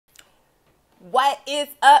What is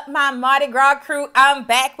up, my Mardi Gras crew? I'm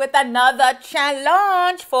back with another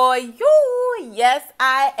challenge for you. Yes,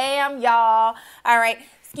 I am, y'all. All right.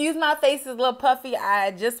 Excuse my face is a little puffy.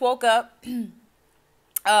 I just woke up to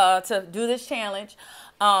do this challenge.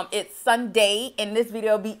 It's Sunday, and this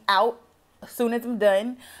video will be out as soon as I'm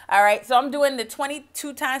done. All right. So I'm doing the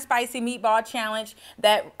 22 times spicy meatball challenge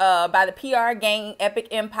that by the PRGANG Epic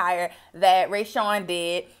Empire that Rayshawn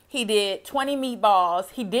did. He did 20 meatballs.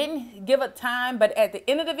 He didn't give a time, but at the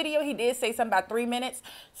end of the video, he did say something about 3 minutes.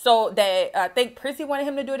 So that I think Prissy wanted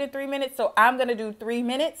him to do it in 3 minutes. So I'm going to do 3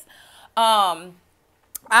 minutes. I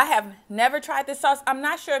have never tried this sauce. I'm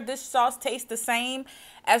not sure if this sauce tastes the same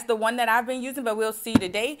as the one that I've been using, but we'll see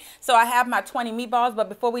today. So I have my 20 meatballs, but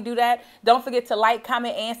before we do that, don't forget to like,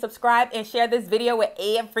 comment, and subscribe, and share this video with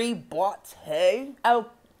everybody.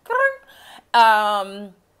 Okay.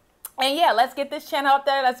 And yeah, let's get this channel up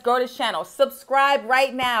there. Let's grow this channel. Subscribe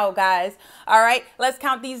right now, guys. All right, let's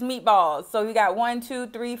count these meatballs. So we got 1, 2,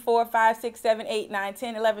 3, 4, 5, 6, 7, 8, 9,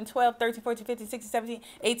 10, 11, 12, 13, 14, 15, 16, 17,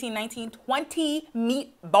 18, 19, 20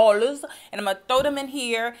 meatballs. And I'm going to throw them in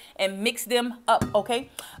here and mix them up, okay?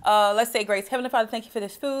 Let's say grace. Heavenly Father, thank you for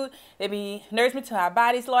this food. It be nourishment to our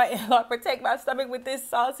bodies, Lord. And Lord, protect my stomach with this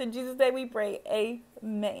sauce. In Jesus' name we pray.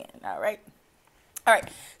 Amen. All right. All right.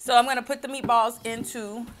 So I'm going to put the meatballs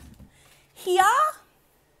into here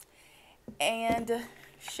and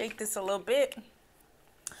shake this a little bit.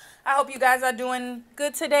 I hope you guys are doing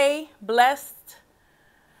good today. Blessed.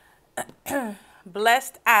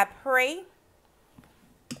 Blessed, I pray.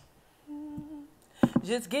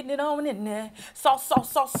 Just getting it on in there.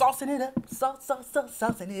 Saucing it up.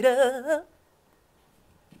 Saucing it up.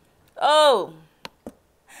 Oh,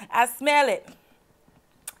 I smell it.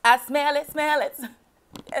 I smell it.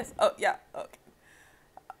 Yes. Oh, yeah. Okay.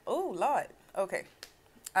 Oh, Lord. Okay.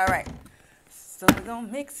 All right. So we're going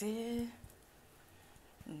to mix it.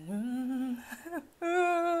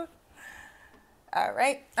 All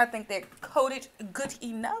right. I think they're coated good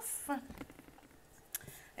enough.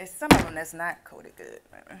 There's some of them that's not coated good.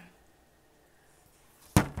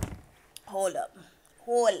 Hold up.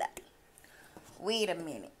 Wait a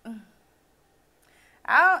minute. Look,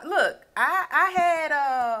 I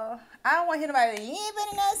don't want to hear nobody say, you ain't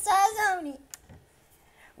putting no sauce on it.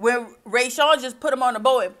 When Rayshawn just put them on the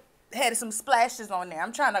bowl and had some splashes on there.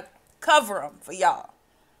 I'm trying to cover them for y'all.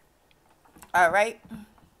 All right.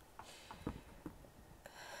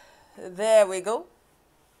 There we go.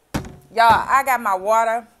 Y'all, I got my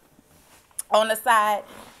water on the side.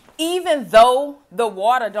 Even though the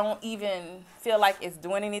water don't even feel like it's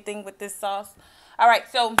doing anything with this sauce. All right,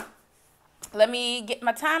 so let me get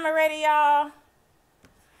my timer ready, y'all.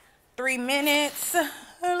 3 minutes.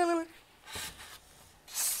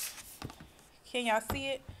 Can y'all see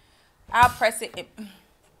it? I'll press it.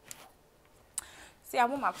 See, I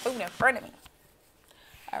want my food in front of me.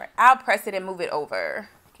 All right, I'll press it and move it over.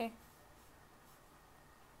 Okay.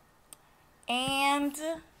 And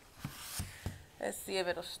let's see if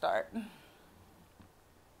it'll start.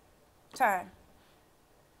 Time.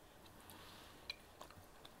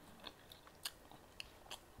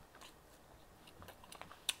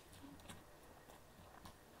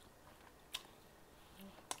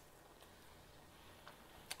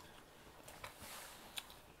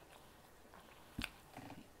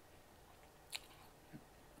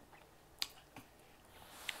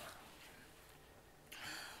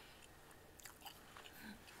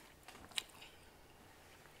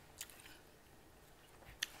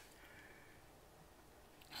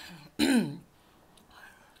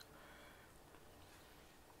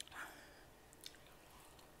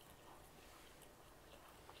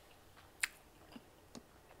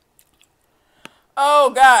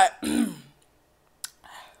 Oh, God.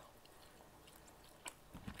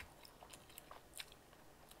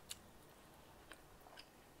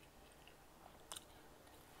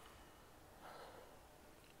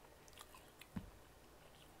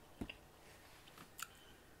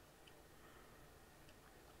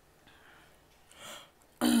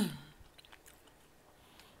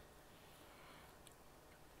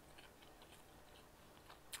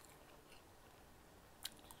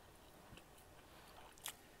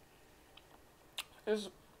 It's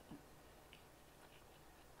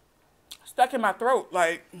stuck in my throat,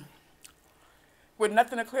 like, with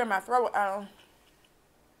nothing to clear my throat.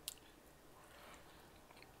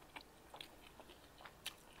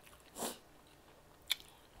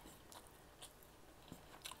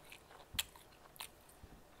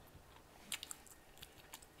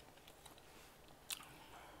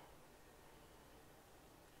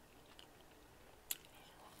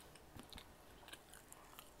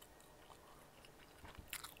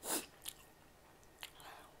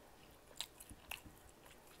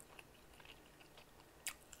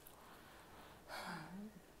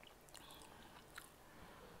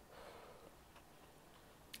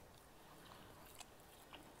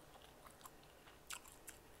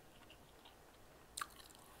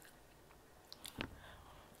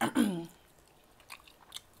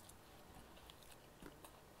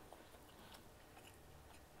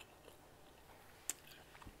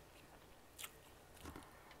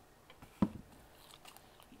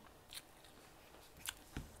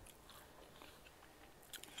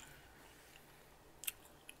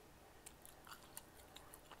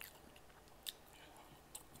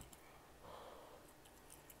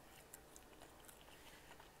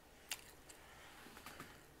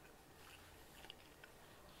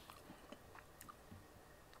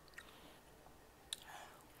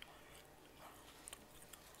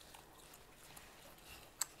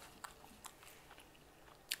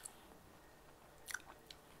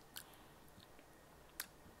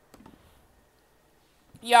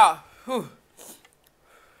 Y'all. Whew.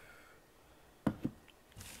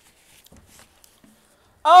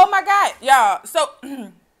 Oh my God, y'all. So,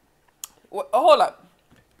 hold up.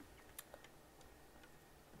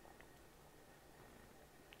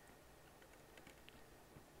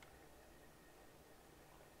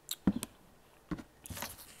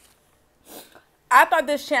 I thought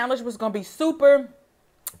this challenge was going to be super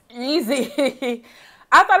easy.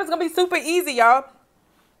 I thought it was going to be super easy, y'all.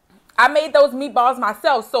 I made those meatballs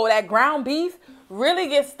myself, so that ground beef really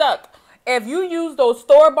gets stuck. If you use those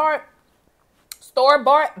store-bought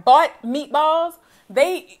meatballs,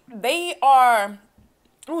 they are,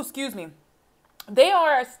 oh, excuse me, they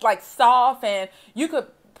are like soft, and you could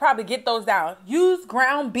probably get those down. Use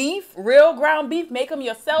ground beef, real ground beef, make them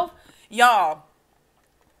yourself, y'all.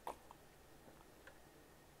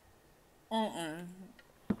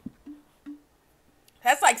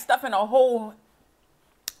 That's like stuffing a whole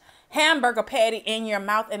hamburger patty in your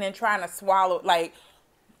mouth and then trying to swallow. Like,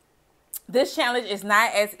 this challenge is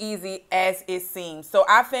not as easy as it seems. So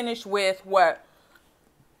I finished with what,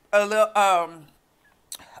 a little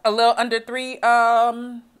under 3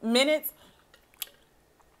 minutes.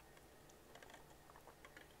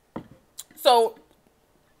 So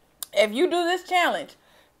if you do this challenge,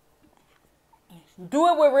 do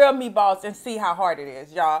it with real meatballs and see how hard it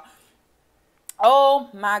is, y'all. Oh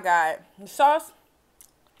my God. The sauce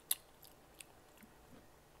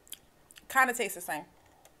kind of tastes the same,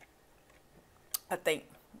 I think.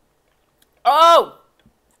 Oh!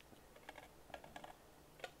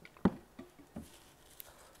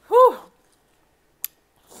 Whew.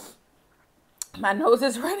 My nose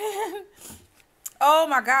is running. Oh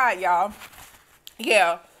my God, y'all.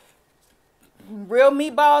 Yeah. Real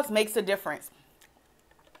meatballs makes a difference.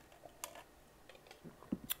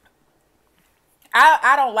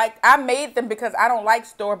 I made them because I don't like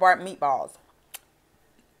store-bought meatballs.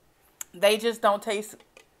 They just don't taste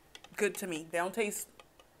good to me. They don't taste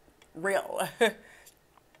real.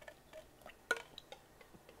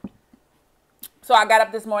 So I got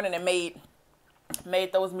up this morning and made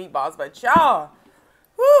those meatballs. But y'all,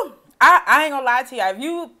 I ain't gonna lie to y'all. If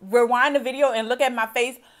you rewind the video and look at my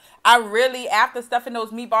face, I really, after stuffing those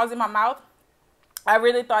meatballs in my mouth, I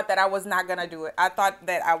really thought that I was not going to do it. I thought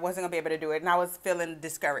that I wasn't going to be able to do it, and I was feeling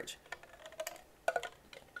discouraged.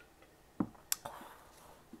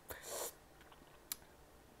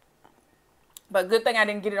 But good thing I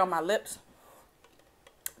didn't get it on my lips,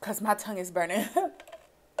 because my tongue is burning.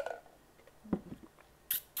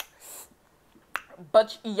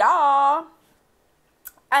 But y'all,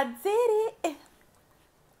 I did it.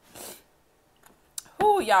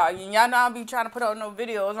 Ooh, y'all know I'll be trying to put out no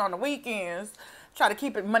videos on the weekends. Try to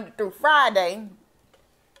keep it Monday through Friday.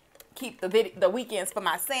 Keep the weekends for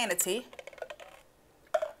my sanity.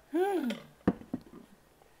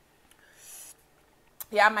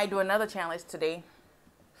 Yeah, I might do another challenge today.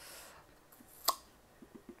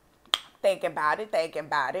 Thinking about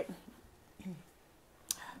it.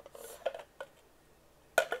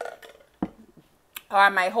 Or I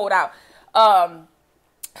might hold out.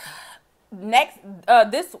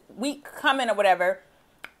 This week coming or whatever,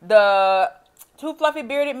 the Two Fluffy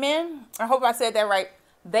Bearded Men, I hope I said that right,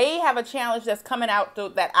 they have a challenge that's coming out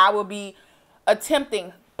that I will be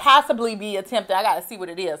possibly be attempting. I gotta see what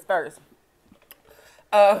it is first.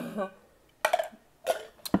 But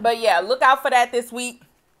yeah, look out for that this week.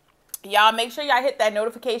 Y'all make sure y'all hit that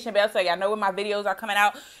notification bell so y'all know when my videos are coming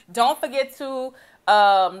out. Don't forget to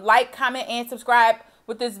like, comment, and subscribe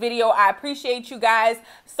with this video. I appreciate you guys.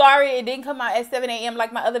 Sorry it didn't come out at 7 a.m.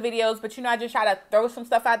 like my other videos, but you know, I just try to throw some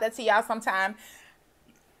stuff out there to y'all sometime.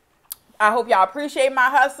 I hope y'all appreciate my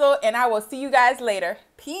hustle, and I will see you guys later.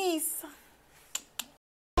 Peace.